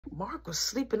Mark was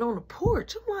sleeping on the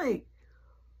porch. I'm like,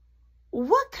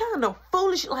 what kind of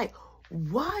foolish, like,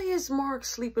 why is Mark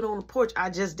sleeping on the porch?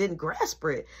 I just didn't grasp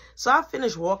it. So I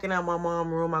finished walking out my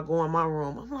mom's room. I go in my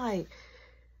room. I'm like,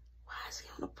 why is he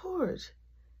on the porch?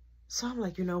 So I'm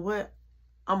like, you know what?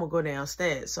 I'm going to go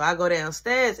downstairs. So I go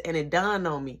downstairs and it dawned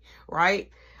on me, right?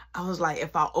 I was like,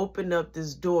 if I open up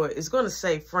this door, it's going to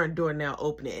say front door now,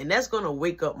 open it. And that's going to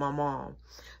wake up my mom.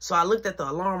 So I looked at the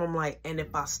alarm. I'm like, and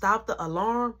if I stop the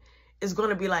alarm, it's going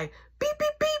to be like, beep,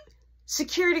 beep, beep.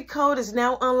 Security code is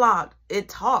now unlocked. It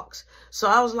talks. So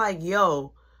I was like,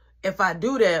 yo, if I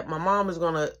do that, my mom is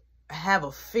going to have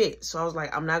a fit. So I was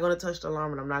like, I'm not going to touch the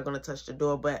alarm and I'm not going to touch the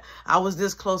door. But I was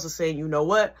this close to saying, you know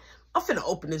what? I'm finna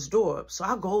open this door up. So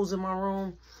I goes in my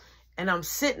room and I'm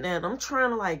sitting there and I'm trying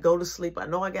to like go to sleep. I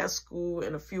know I got school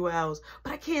in a few hours,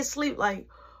 but I can't sleep. Like,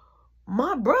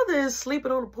 my brother is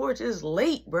sleeping on the porch. It's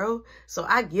late, bro. So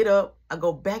I get up, I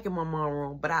go back in my mom's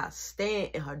room, but I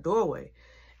stand in her doorway.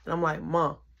 And I'm like,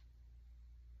 Ma.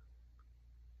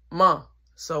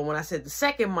 So when I said the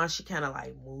second Ma, she kind of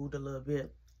like moved a little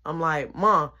bit. I'm like,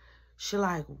 Ma. She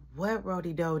like, what,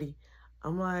 Rody Dody?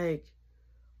 I'm like,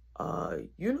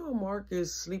 you know Mark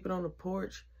is sleeping on the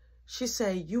porch. She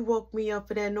said, you woke me up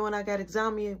for that knowing I got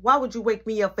exam. Why would you wake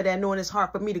me up for that knowing it's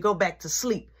hard for me to go back to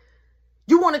sleep?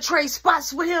 You want to trade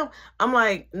spots with him? I'm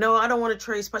like, no, I don't want to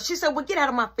trade spots. She said, well, get out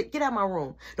of my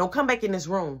room. Don't come back in this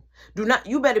room.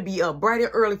 You better be up bright and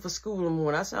early for school in the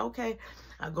morning. I said, okay.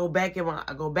 I go back in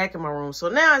my room. So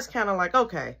now it's kind of like,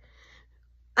 okay.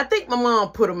 I think my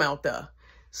mom put him out there.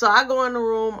 So I go in the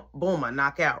room, boom, I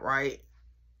knock out, right?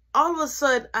 All of a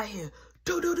sudden, I hear,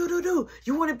 do.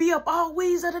 You want to be up all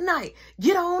ways of the night.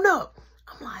 Get on up.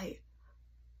 I'm like,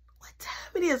 what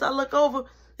time it is? I look over.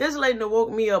 This lady that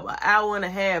woke me up an hour and a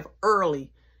half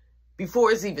early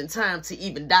before it's even time to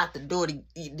even dot the door to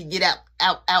get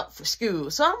out for school.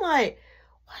 So I'm like,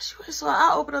 why she? So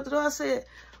I opened up the door. I said,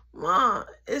 Mom,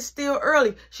 it's still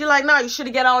early. She like, no, you should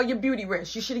have got all your beauty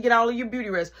rest. You should have got all of your beauty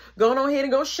rest. Go on ahead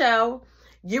and go shower.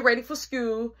 Get ready for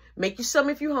school. Make you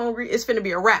something if you hungry. It's finna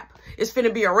be a wrap. It's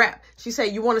finna be a wrap. She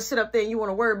said, you want to sit up there and you want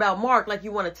to worry about Mark like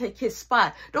you want to take his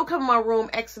spot. Don't come in my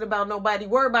room asking about nobody.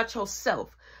 Worry about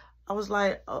yourself. I was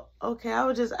like, oh, okay,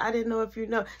 I didn't know if you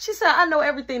know. She said, I know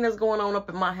everything that's going on up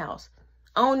in my house.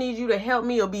 I don't need you to help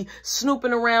me or be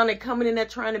snooping around and coming in there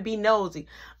trying to be nosy.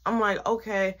 I'm like,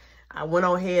 okay. I went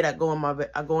on ahead. I go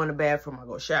in the bathroom. I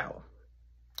go shower.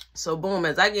 So boom,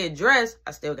 as I get dressed,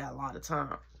 I still got a lot of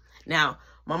time. Now,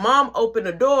 my mom opened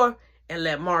the door and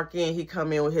let Mark in. He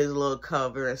come in with his little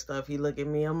cover and stuff. He look at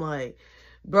me. I'm like,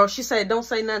 bro, she said, don't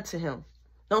say nothing to him.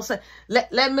 Don't say,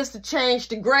 let Mr. change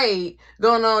the grade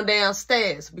going on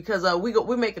downstairs because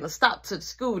we're making a stop to the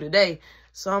school today.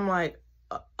 So I'm like,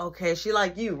 okay. She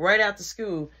like, you right after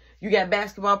school, you got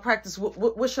basketball practice.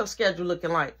 What's your schedule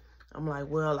looking like? I'm like,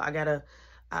 well,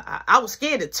 I was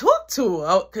scared to talk to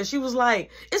her because she was like,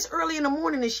 it's early in the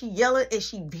morning and she yelling and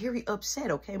she very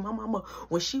upset. Okay, my mama,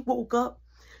 when she woke up,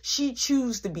 she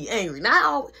chose to be angry.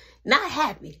 Not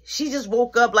happy. She just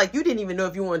woke up like you didn't even know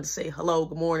if you wanted to say hello,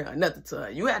 good morning, or nothing to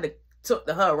her. You had to talk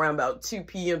to her around about 2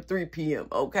 p.m., 3 p.m.,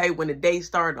 okay, when the day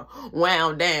started to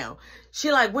wound down.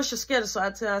 She like, what's your schedule? So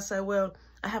I said, well,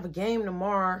 I have a game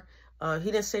tomorrow.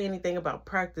 He didn't say anything about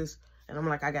practice. And I'm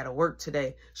like, I got to work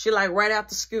today. She like, right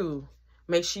after school.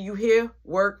 Make sure you here,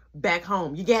 work, back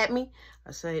home. You got me?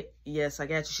 I say, yes, I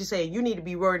got you. She said, you need to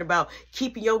be worried about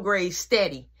keeping your grades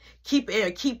steady.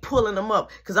 Keep pulling them up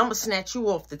because I'm going to snatch you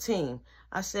off the team.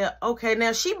 I said, okay.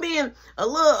 Now, she being a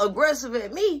little aggressive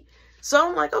at me. So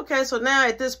I'm like, okay. So now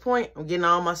at this point, I'm getting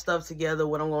all my stuff together.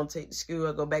 What I'm going to take to school.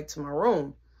 I go back to my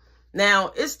room.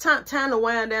 Now, it's time to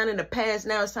wind down in the past.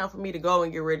 Now it's time for me to go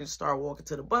and get ready to start walking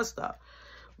to the bus stop.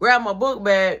 Grab my book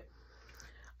bag.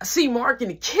 I see Mark in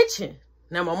the kitchen.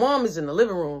 Now, my mom is in the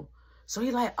living room. So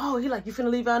he like, you finna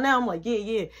leave out now? I'm like,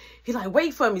 yeah. He like,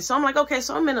 wait for me. So I'm like, okay.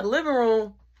 So I'm in the living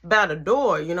room by the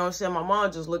door. You know what I'm saying? My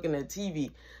mom just looking at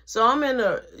TV. So I'm in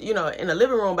the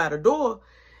living room by the door.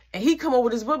 And he come over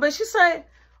with his book bag. She said,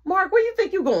 Mark, where you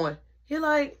think you going? He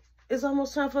like, it's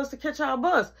almost time for us to catch our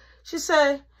bus. She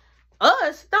said,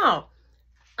 us? No,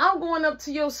 I'm going up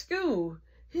to your school.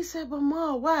 He said, but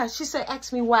Mom, why? She said,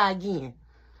 ask me why again.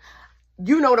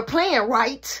 You know the plan,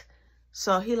 right?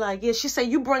 So he like, yeah. She said,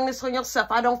 you bring this on yourself.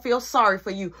 I don't feel sorry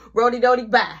for you. Rody Dody,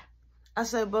 bye. I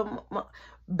said, but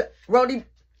Rody,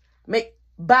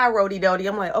 bye, Rody Dody.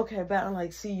 I'm like, okay, bye. I'm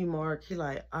like, see you, Mark. He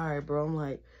like, all right, bro. I'm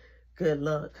like, good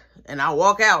luck. And I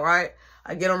walk out, right?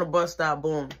 I get on the bus stop,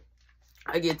 boom.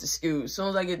 I get to school. As soon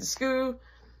as I get to school,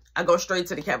 I go straight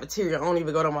to the cafeteria. I don't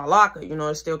even go to my locker. You know,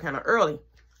 it's still kind of early.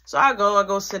 So I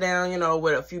go sit down, you know,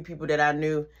 with a few people that I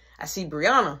knew. I see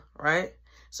Brianna, right?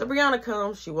 So Brianna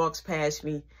comes, she walks past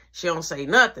me. She don't say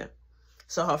nothing.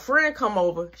 So her friend come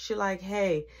over. She like,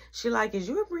 hey, she like, is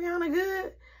you and Brianna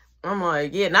good? I'm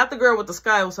like, yeah, not the girl with the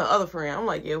sky. It was her other friend. I'm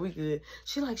like, yeah, we good.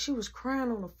 She like, she was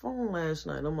crying on the phone last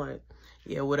night. I'm like,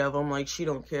 yeah, whatever. I'm like, she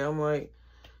don't care. I'm like,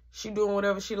 she doing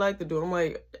whatever she like to do. I'm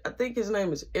like, I think his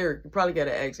name is Eric. You probably got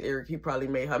to ask Eric. He probably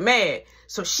made her mad.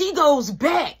 So she goes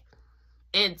back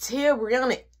and tell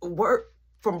Brianna work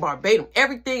from Barbados.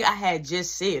 Everything I had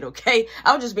just said, okay?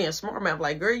 I was just being smart, man. I'm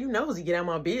like, girl, you nosy. Get out of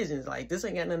my business. Like, this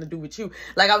ain't got nothing to do with you.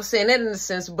 Like, I was saying that in a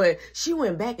sense, but she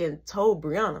went back and told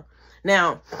Brianna.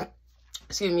 Now,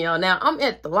 excuse me, y'all. Now, I'm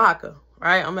at the locker,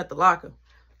 right? I'm at the locker.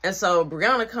 And so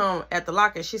Brianna come at the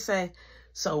locker. She say,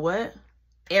 so what?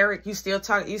 Eric, you still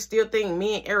think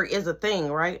me and Eric is a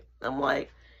thing, right? I'm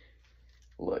like,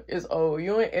 look, it's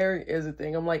you and Eric is a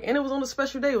thing. I'm like, and it was on a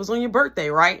special day. It was on your birthday,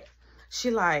 right? She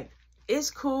like, it's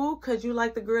cool because you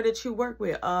like the girl that you work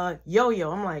with,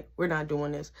 Yo-Yo. I'm like, we're not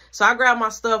doing this. So I grab my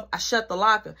stuff, I shut the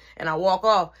locker, and I walk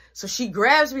off. So she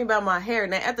grabs me by my hair.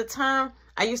 Now, at the time,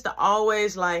 I used to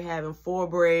always like having 4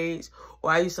 braids,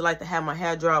 or I used to like to have my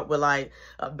hair drop with like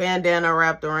a bandana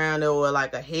wrapped around it, or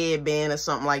like a headband or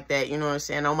something like that. You know what I'm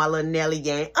saying? On my little Nelly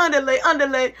game.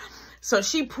 Underlay. So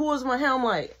she pulls my hair. I'm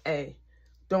like, hey,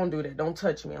 don't do that. Don't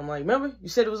touch me. I'm like, remember? You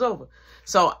said it was over.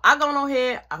 So I go on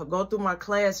ahead. I go through my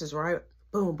classes, right?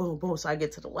 Boom, boom, boom. So I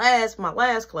get to my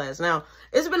last class. Now,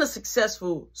 it's been a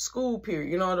successful school period,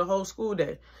 you know, the whole school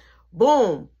day.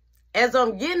 Boom. As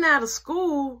I'm getting out of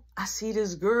school, I see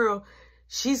this girl.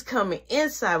 She's coming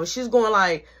inside, but she's going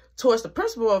like towards the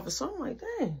principal office. So I'm like,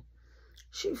 dang,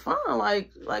 she fine.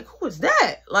 Like who is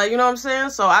that? Like, you know what I'm saying?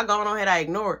 So I go on ahead, I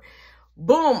ignore it.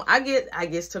 Boom, I get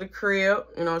to the crib.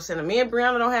 You know what I'm saying? Me and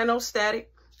Brianna don't have no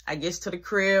static. I get to the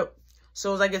crib. As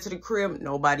soon as I get to the crib,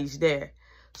 nobody's there.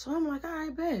 So I'm like, all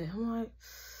right, bet. I'm like,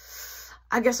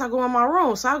 I guess I go in my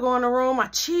room. So I go in the room, I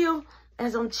chill.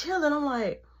 As I'm chilling, I'm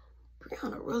like,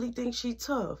 Brianna really thinks she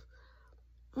tough.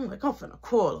 I'm like, I'm finna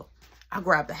call her. I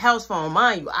grab the house phone.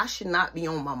 Mind you, I should not be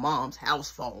on my mom's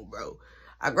house phone, bro.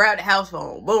 I grab the house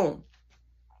phone. Boom.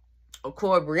 I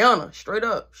call Brianna straight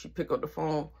up. She pick up the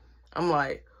phone. I'm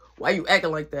like, why you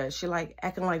acting like that? She like,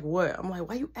 acting like what? I'm like,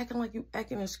 why you acting like you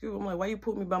acting in school? I'm like, why you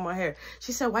put me by my hair?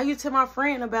 She said, why you tell my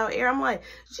friend about air? I'm like,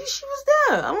 she was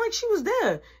there. I'm like, she was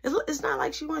there. It's not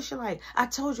like she wants, she like, I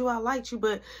told you I liked you,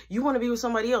 but you want to be with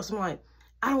somebody else. I'm like,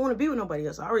 I don't want to be with nobody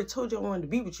else. I already told you I wanted to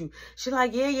be with you. She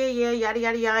like, yeah, yada,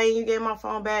 yada, yada. And you gave my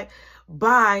phone back.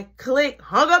 Bye. Click.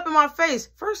 Hung up in my face.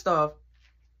 First off,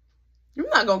 you're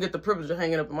not going to get the privilege of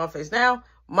hanging up in my face. Now,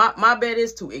 my bet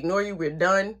is to ignore you. We're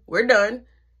done. We're done.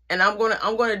 And I'm going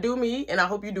to do me, and I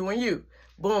hope you're doing you.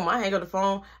 Boom. I hang up the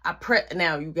phone.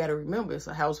 Now, you got to remember, it's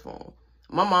a house phone.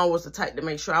 My mom was the type to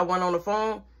make sure I went on the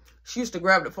phone. She used to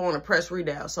grab the phone and press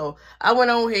redial. So I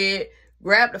went on ahead,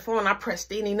 grabbed the phone, I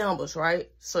pressed any numbers, right?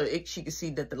 So she could see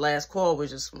that the last call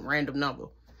was just some random number.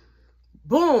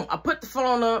 Boom, I put the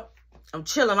phone up. I'm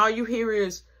chilling. All you hear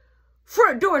is,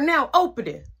 front door now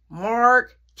opening.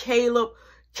 Mark, Caleb.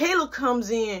 Caleb comes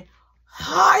in,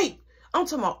 hype. I'm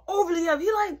talking about overly up. He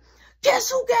like,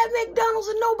 guess who got McDonald's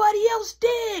and nobody else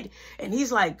did? And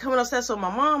he's like, coming upstairs. So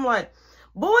my mom like,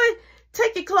 boy,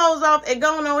 take your clothes off and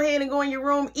go on ahead and go in your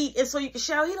room, eat, and so you can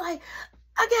shower. He like,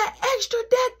 I got extra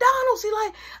McDonald's. He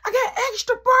like, I got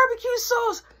extra barbecue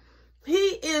sauce.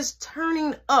 He is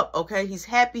turning up, okay? He's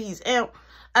happy. He's amped.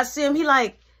 I see him. He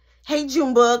like, hey,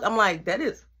 Junebug. I'm like, who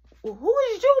is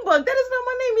Junebug? That is not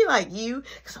my name. He like, you?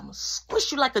 Because I'm going to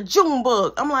squish you like a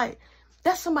Junebug. I'm like,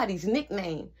 that's somebody's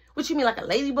nickname. What you mean, like a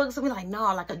ladybug or something? Like, no,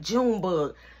 like a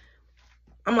Junebug.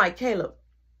 I'm like, Caleb,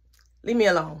 leave me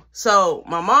alone. So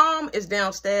my mom is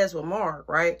downstairs with Mark,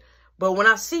 right? But when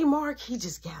I see Mark, he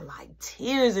just got like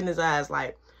tears in his eyes.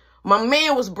 Like, my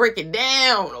man was breaking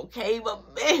down, okay? My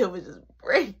man was just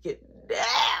breaking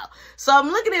down. So I'm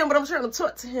looking at him, but I'm trying to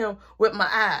talk to him with my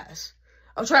eyes.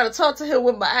 I'm trying to talk to him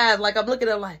with my eyes. Like, I'm looking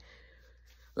at him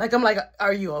like I'm like,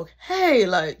 are you okay?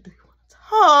 Like, do you want to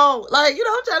talk? Like, you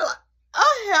know, I'm trying to, like,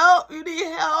 I help. You need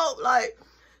help. Like,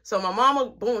 so my mama,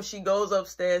 boom, she goes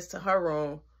upstairs to her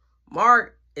room.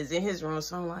 Mark is in his room.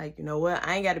 So I'm like, you know what?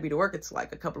 I ain't got to be to work until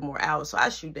like a couple more hours. So I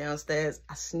shoot downstairs.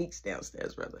 I sneaks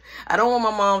downstairs, brother. I don't want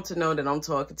my mom to know that I'm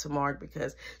talking to Mark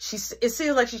because it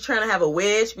seems like she's trying to have a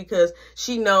wedge because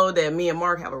she know that me and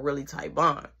Mark have a really tight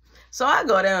bond. So I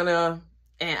go down there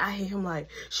and I hear him like,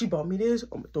 she bought me this. I'm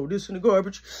going to throw this in the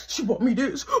garbage. She bought me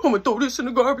this. I'm going to throw this in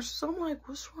the garbage. So I'm like,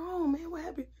 what's wrong, man? What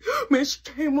happened? Man, she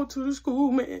came up to the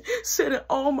school, man, sat in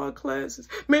all my classes,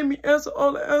 made me answer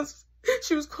all the answers.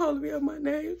 She was calling me out my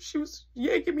name. She was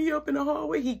yanking me up in the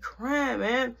hallway. He crying,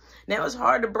 man. Now it's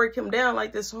hard to break him down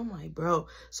like this. So I'm like, bro.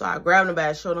 So I grabbed him by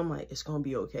his shoulder. I'm like, it's going to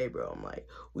be okay, bro. I'm like,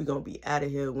 we're going to be out of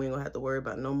here. We ain't going to have to worry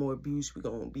about no more abuse. We're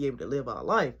going to be able to live our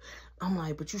life. I'm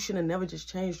like, but you should have never just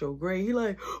changed your grade. He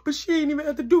like, but she ain't even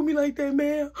have to do me like that,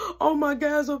 man. All my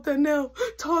guys up there now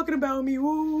talking about me.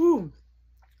 Woo.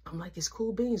 I'm like, it's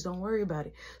cool beans. Don't worry about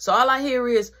it. So all I hear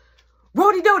is,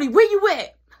 Rody Dody, where you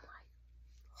at?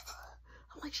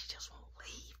 I'm like, she just won't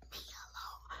leave me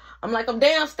alone. I'm like, I'm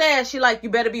downstairs. She like, you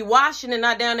better be washing and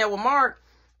not down there with Mark.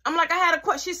 I'm like, I had a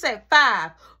question. She said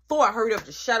 5. 4, I hurried up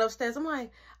to shut upstairs. I'm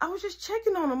like, I was just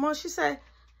checking on him. She said,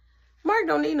 Mark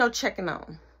don't need no checking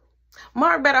on.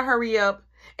 Mark better hurry up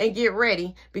and get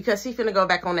ready because he finna go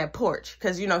back on that porch.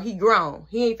 Because, you know, he grown.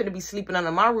 He ain't finna be sleeping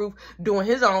under my roof doing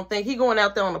his own thing. He going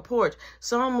out there on the porch.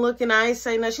 So I'm looking. I ain't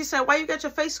saying nothing. She said, why you got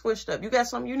your face squished up? You got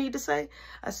something you need to say?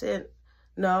 I said,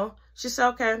 no. She said,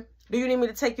 okay. Do you need me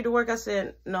to take you to work? I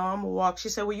said, no, I'm going to walk. She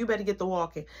said, well, you better get the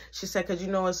walking. She said, because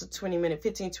you know it's a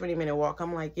 15-20 minute walk.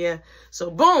 I'm like, yeah. So,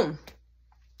 boom.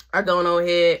 I go on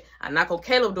ahead. I knock on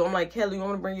Caleb's door. I'm like, Caleb, you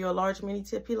want me to bring you a large mini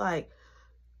tip? He like,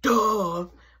 duh.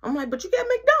 I'm like, but you got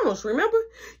McDonald's, remember?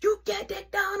 You got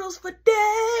McDonald's for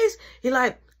days. He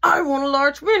like, I want a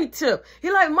large mini tip.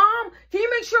 He like, Mom, can you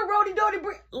make sure Rody Dody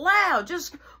bring, loud,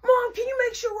 just, Mom, can you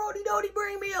make sure Rody Dody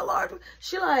bring me a large?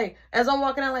 She like, as I'm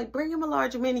walking out, like, bring him a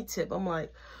large mini tip. I'm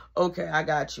like, okay, I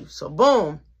got you. So,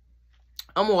 boom,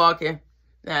 I'm walking.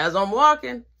 Now, as I'm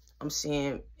walking, I'm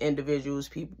seeing individuals,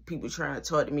 people trying to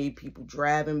talk to me, people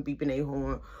driving, beeping their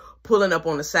horn, pulling up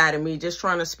on the side of me, just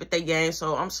trying to spit their game.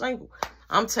 So, I'm single.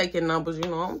 I'm taking numbers, you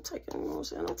know, I'm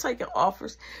taking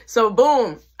offers. So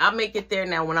boom, I make it there.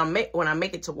 Now when I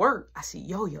make it to work, I see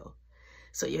Yo-Yo.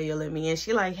 So Yo-Yo let me in.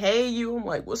 She like, hey you. I'm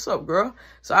like, what's up, girl?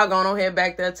 So I go on ahead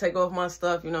back there, take off my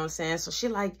stuff, you know what I'm saying? So she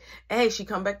like, hey, she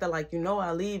come back there like, you know,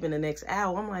 I leave in the next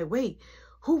hour. I'm like, wait,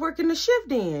 who working the shift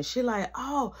then? She like,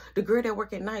 oh, the girl that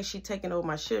work at night, she taking over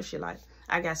my shift. She like,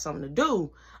 I got something to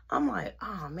do. I'm like,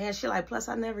 oh man. She like, plus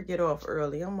I never get off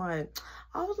early. I'm like,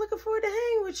 I was looking forward to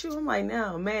hang with you. I'm like,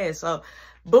 now I'm mad. So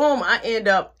boom, I end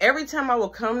up, every time I will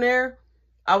come there,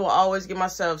 I will always get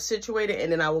myself situated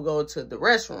and then I will go to the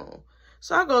restroom.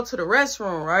 So I go to the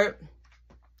restroom, right?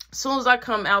 As soon as I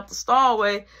come out the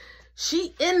stallway,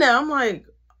 she in there. I'm like,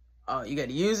 oh, you got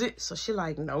to use it? So she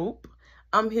like, nope.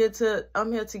 I'm here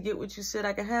to get what you said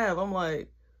I could have. I'm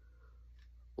like,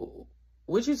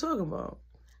 what you talking about?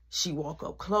 She walk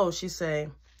up close. She say,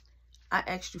 I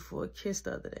asked you for a kiss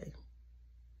the other day.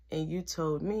 And you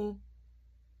told me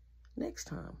next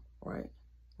time, right?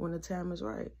 When the time is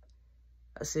right.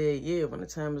 I said, yeah, when the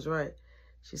time is right.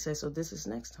 She said, so this is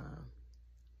next time.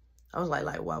 I was like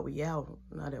while we out,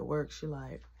 not at work. She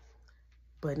like,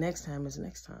 but next time is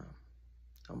next time.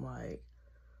 I'm like,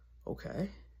 okay.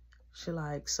 She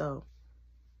like, so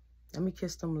let me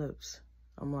kiss them lips.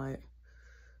 I'm like,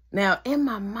 now in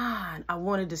my mind, I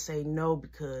wanted to say no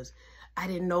because I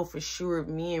didn't know for sure if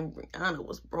me and Brianna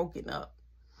was broken up.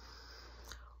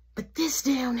 But this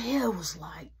down here was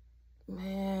like,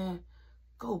 man,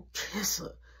 go kiss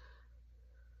her.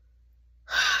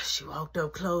 She walked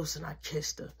up close and I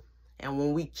kissed her. And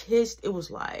when we kissed, it was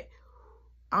like,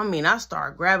 I mean, I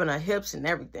started grabbing her hips and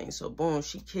everything. So boom,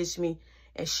 she kissed me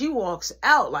and she walks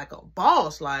out like a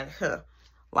boss, like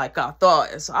I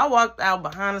thought. And so I walked out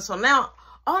behind her. So now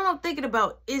all I'm thinking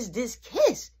about is this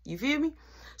kiss. You feel me?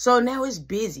 So now it's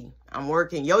busy. I'm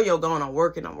working. Yo-Yo going, I'm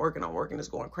working. It's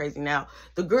going crazy. Now,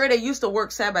 the girl that used to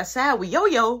work side by side with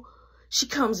Yo-Yo, she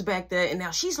comes back there and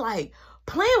now she's like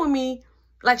playing with me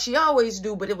like she always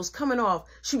do, but it was coming off.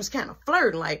 She was kind of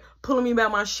flirting, like pulling me by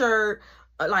my shirt,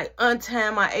 like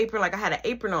untying my apron, like I had an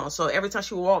apron on. So every time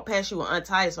she would walk past, she would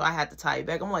untie it, so I had to tie it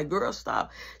back. I'm like, girl,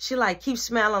 stop. She like, keep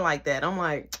smiling like that. I'm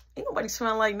like, ain't nobody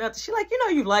smiling like nothing. She like, you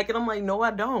know you like it. I'm like, no, I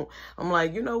don't. I'm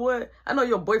like, you know what? I know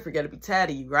your boyfriend got to be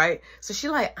tired of you, right? So she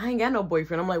like, I ain't got no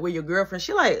boyfriend. I'm like, well, your girlfriend?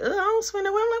 She like, I don't swing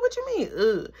that way. I'm like, what you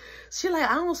mean? She like,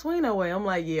 I don't swing that way. I'm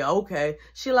like, yeah, okay.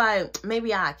 She like,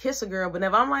 maybe I kiss a girl, but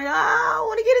never. I'm like, I don't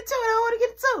want to get into it. I don't want to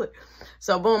get into it.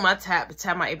 So boom, I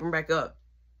tap my apron back up.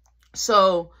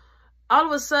 So all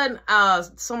of a sudden,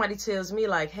 somebody tells me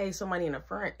like, hey, somebody in the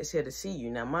front is here to see you.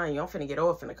 Now, mind you, I'm finna get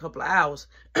off in a couple of hours.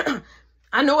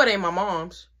 I know it ain't my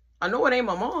mom's. You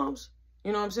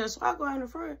know what I'm saying? So I go out in the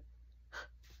front.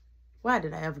 Why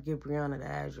did I ever give Brianna the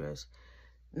address?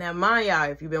 Now, mind y'all,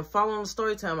 if you've been following the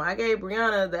story time, I gave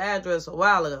Brianna the address a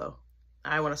while ago.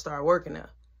 I want to start working there.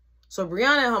 So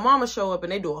Brianna and her mama show up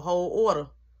and they do a whole order.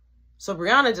 So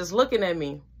Brianna just looking at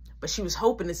me, but she was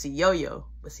hoping to see Yo-Yo.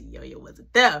 But see, Yo-Yo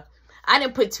wasn't there. I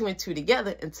didn't put 2 and 2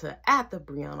 together until after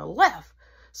Brianna left.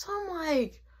 So I'm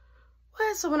like,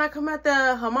 what? So when I come out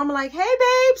there, her mama like, hey,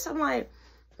 babes. I'm like,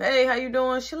 hey, how you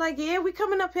doing? She like, yeah, we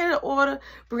coming up here to order.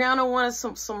 Brianna wanted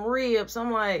some ribs.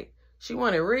 I'm like, she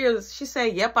wanted ribs. She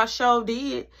said, yep, I sure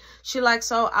did. She like,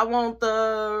 so I want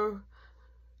the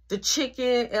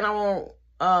chicken and I want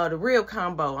the rib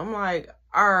combo. I'm like,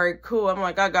 all right, cool. I'm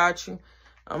like, I got you.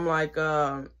 I'm like,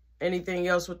 anything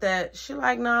else with that? She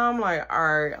like, nah. I'm like,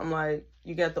 all right. I'm like,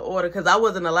 you got the order, because I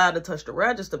wasn't allowed to touch the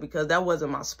register because that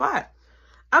wasn't my spot.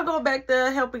 I go back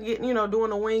there helping get, you know, doing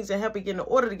the wings and helping getting the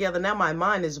order together. Now my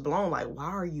mind is blown. Like, why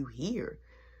are you here?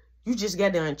 You just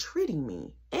got done treating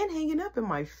me and hanging up in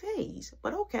my face.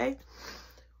 But okay.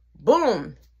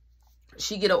 Boom.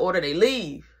 She get an order. They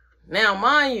leave. Now,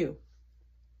 mind you,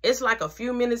 it's like a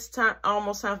few minutes time,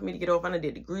 almost time for me to get off. I done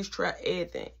did the grease trap,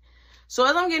 everything. So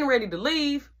as I'm getting ready to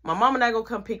leave, my mama not gonna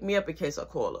come pick me up in case I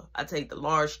call her. I take the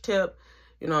large tip.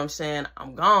 You know what I'm saying?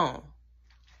 I'm gone.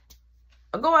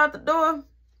 I go out the door.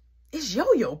 It's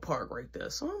Yo-Yo Park right there.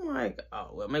 So I'm like, oh,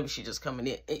 well, maybe she just coming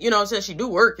in. You know what I'm saying? She do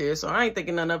work here, so I ain't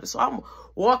thinking none of it. So I'm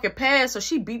walking past, so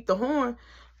she beeped the horn.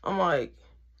 I'm like,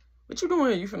 what you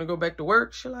doing here? You finna go back to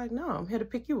work? She like, no, I'm here to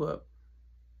pick you up.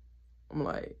 I'm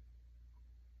like,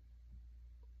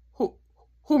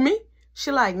 who me?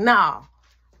 She like, nah,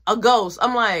 a ghost.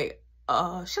 I'm like, she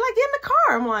like, get in the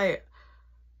car. I'm like,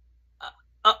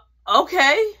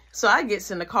 okay. So I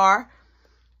gets in the car.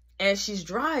 And she's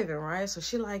driving, right? So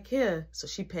she like, here. So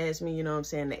she passed me, you know what I'm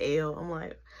saying, the L. I'm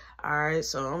like, all right.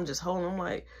 So I'm just holding. I'm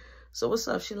like, so what's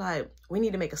up? She like, we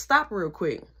need to make a stop real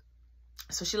quick.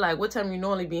 So she like, what time you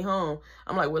normally be home?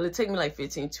 I'm like, well, it take me like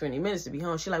 15, 20 minutes to be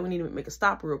home. She like, we need to make a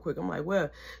stop real quick. I'm like, well,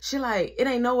 she like, it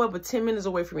ain't nowhere but 10 minutes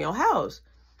away from your house.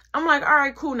 I'm like, all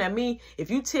right, cool. Now me,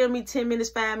 if you tell me 10 minutes,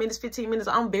 5 minutes, 15 minutes,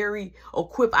 I'm very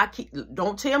equipped.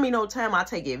 Don't tell me no time. I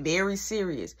take it very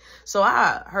serious. So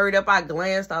I hurried up. I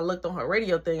glanced. I looked on her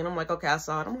radio thing and I'm like, okay, I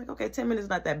saw it. I'm like, okay, 10 minutes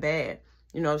not that bad.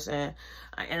 You know what I'm saying?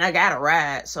 And I got a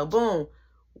ride. So boom,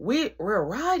 we're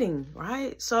riding,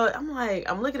 right? So I'm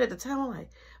like, I'm looking at the time. I'm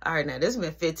like, all right, now this has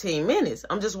been 15 minutes.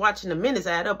 I'm just watching the minutes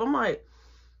add up. I'm like,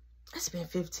 it's been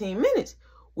 15 minutes.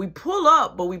 We pull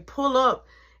up, but we pull up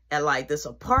at like this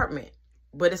apartment,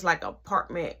 but it's like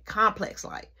apartment complex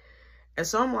like. And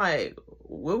so I'm like,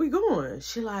 where we going?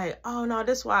 She like, oh no,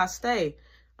 this is where I stay.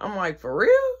 I'm like, for real?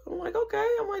 I'm like, okay.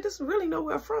 I'm like, this is really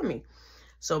nowhere from me.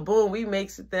 So boom, we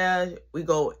makes it there. We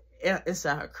go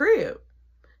inside her crib.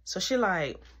 So she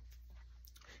like,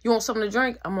 you want something to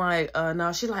drink? I'm like,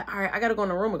 no. She like, all right, I gotta go in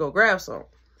the room and go grab some.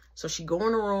 So she go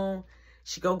in the room,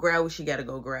 she go grab what she gotta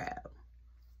go grab.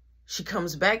 She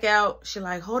comes back out. She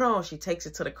like, hold on. She takes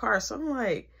it to the car. So I'm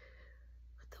like,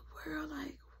 what the world?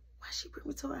 Like, why she bring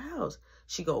me to her house?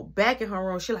 She go back in her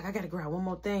room. She like, I got to grab one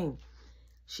more thing.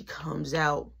 She comes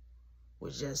out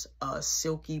with just a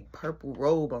silky purple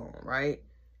robe on, right?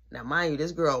 Now, mind you,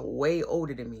 this girl way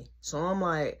older than me. So I'm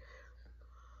like,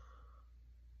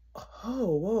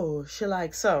 oh, whoa. She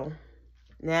like, so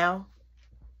now,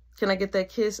 can I get that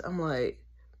kiss? I'm like,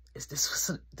 is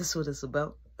this what it's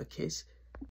about? A kiss?